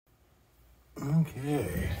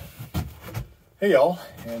Okay. Hey y'all,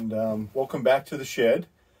 and welcome back to the shed.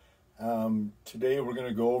 Today we're going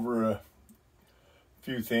to go over a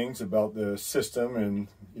few things about the system and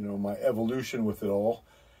my evolution with it all.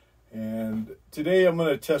 And today I'm going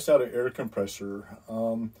to test out an air compressor.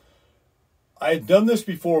 I had done this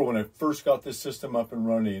before when I first got this system up and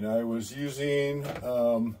running. I was using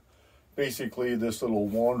basically this little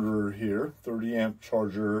Wanderer here, 30 amp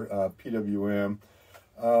charger, PWM.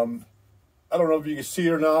 I don't know if you can see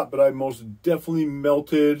it or not, but I most definitely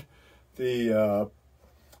melted the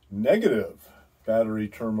negative battery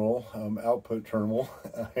terminal, output terminal,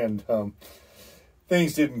 and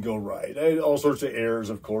things didn't go right. I had all sorts of errors,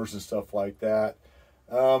 of course, and stuff like that.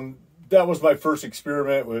 That was my first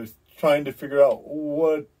experiment with trying to figure out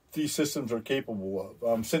what these systems are capable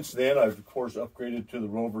of. Since then, I've, of course, upgraded to the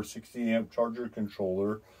Rover 60 amp charger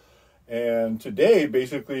controller. And today,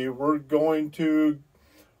 basically, we're going to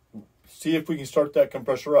see if we can start that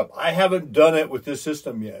compressor up. I haven't done it with this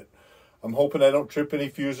system yet. I'm hoping I don't trip any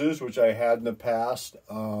fuses, which I had in the past.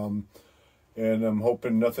 And I'm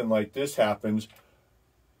hoping nothing like this happens.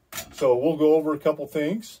 So we'll go over a couple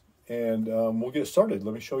things and we'll get started.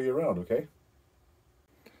 Let me show you around, okay?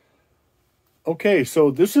 Okay,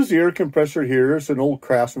 so this is the air compressor here. It's an old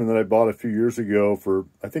Craftsman that I bought a few years ago for,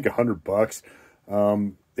 I think, $100.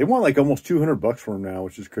 They want like almost $200 for them now,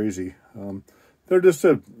 which is crazy. They're just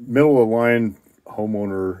a middle-of-the-line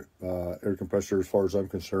homeowner air compressor as far as I'm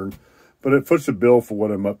concerned. But it foots the bill for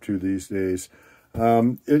what I'm up to these days.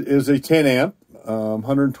 It is a 10 amp,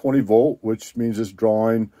 120 volt, which means it's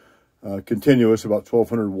drawing continuous, about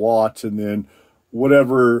 1200 watts, and then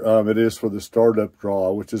whatever it is for the startup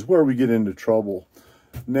draw, which is where we get into trouble.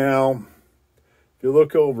 Now, if you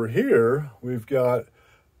look over here, we've got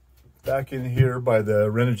back in here by the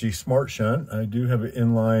Renogy Smart Shunt, I do have an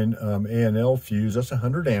inline A&L fuse. That's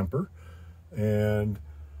 100 ampere. And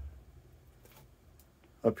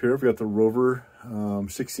up here, I've got the Rover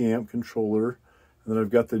 60 amp controller. And then I've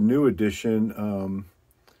got the new edition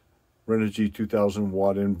Renogy 2000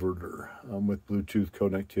 watt inverter with Bluetooth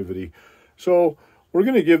connectivity. So we're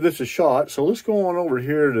going to give this a shot. So let's go on over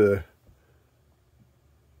here to,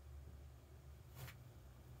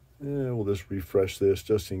 we'll just refresh this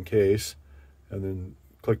just in case, and then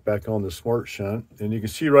click back on the Smart Shunt. And you can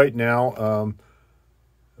see right now,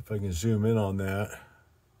 if I can zoom in on that.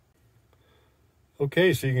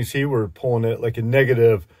 Okay, so you can see we're pulling it like a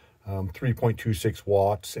negative 3.26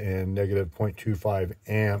 watts and negative 0.25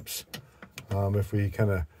 amps. If we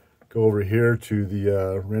kind of go over here to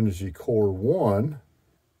the Renogy Core 1,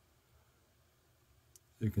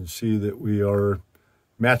 you can see that we are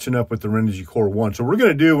matching up with the Renogy Core 1. So we're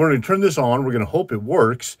going to turn this on. We're going to hope it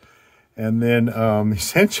works. And then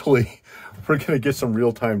essentially, we're going to get some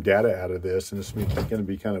real-time data out of this. And this is going to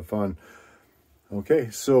be kind of fun.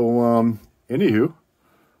 Okay, so anywho,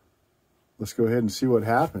 let's go ahead and see what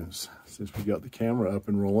happens. Since we got the camera up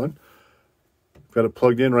and rolling. Got it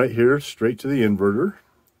plugged in right here, straight to the inverter.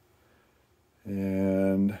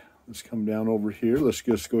 And let's come down over here. Let's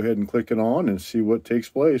just go ahead and click it on and see what takes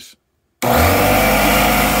place.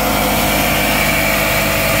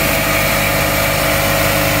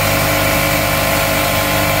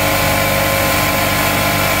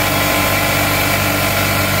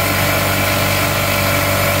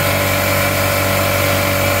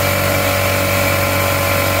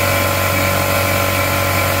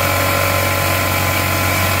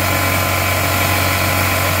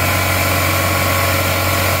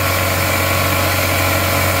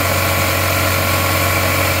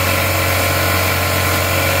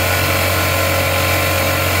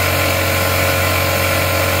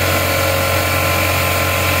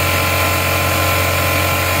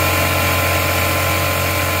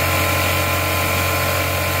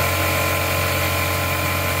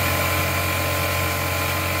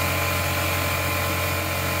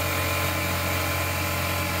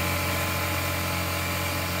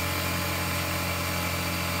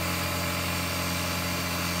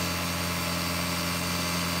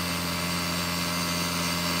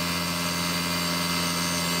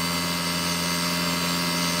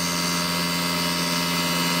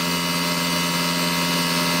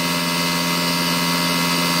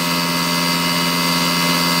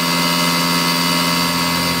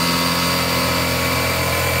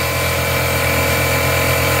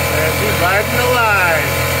 Riding the line.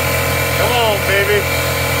 Come on, baby.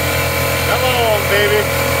 Come on, baby.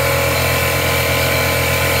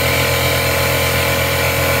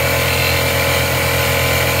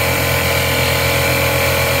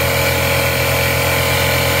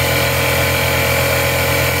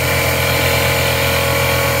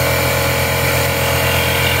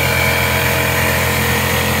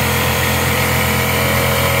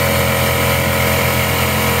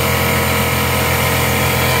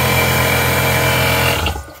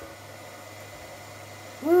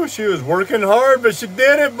 She was working hard, but she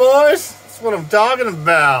did it, boys. That's what I'm talking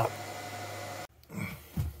about.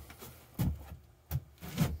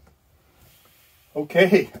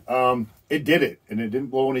 Okay, it did it, and it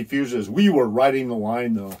didn't blow any fuses. We were riding the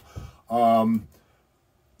line, though.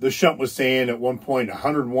 The shunt was saying at one point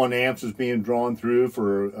 101 amps was being drawn through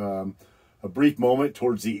for a brief moment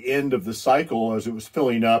towards the end of the cycle as it was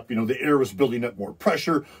filling up. You know, the air was building up more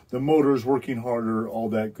pressure, the motor was working harder, all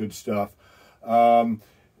that good stuff.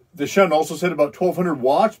 The shunt also said about 1200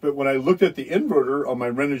 watts, but when I looked at the inverter on my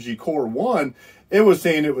Renogy Core 1, it was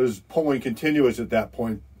saying it was pulling continuous at that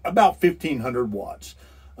point, about 1500 watts.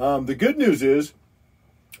 The good news is,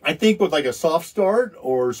 I think with like a soft start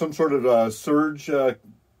or some sort of a surge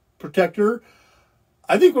protector,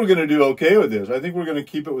 I think we're going to do okay with this. I think we're going to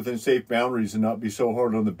keep it within safe boundaries and not be so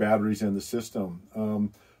hard on the batteries and the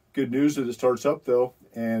system. Good news that it starts up though.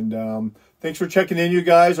 And thanks for checking in, you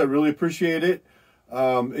guys. I really appreciate it.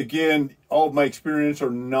 Again, all of my experience are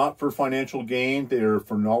not for financial gain. They're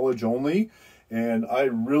for knowledge only. And I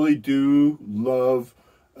really do love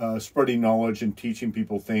spreading knowledge and teaching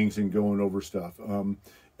people things and going over stuff.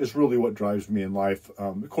 It's really what drives me in life.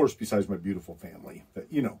 Of course, besides my beautiful family. But,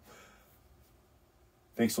 you know,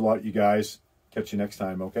 thanks a lot, you guys. Catch you next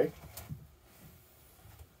time, okay?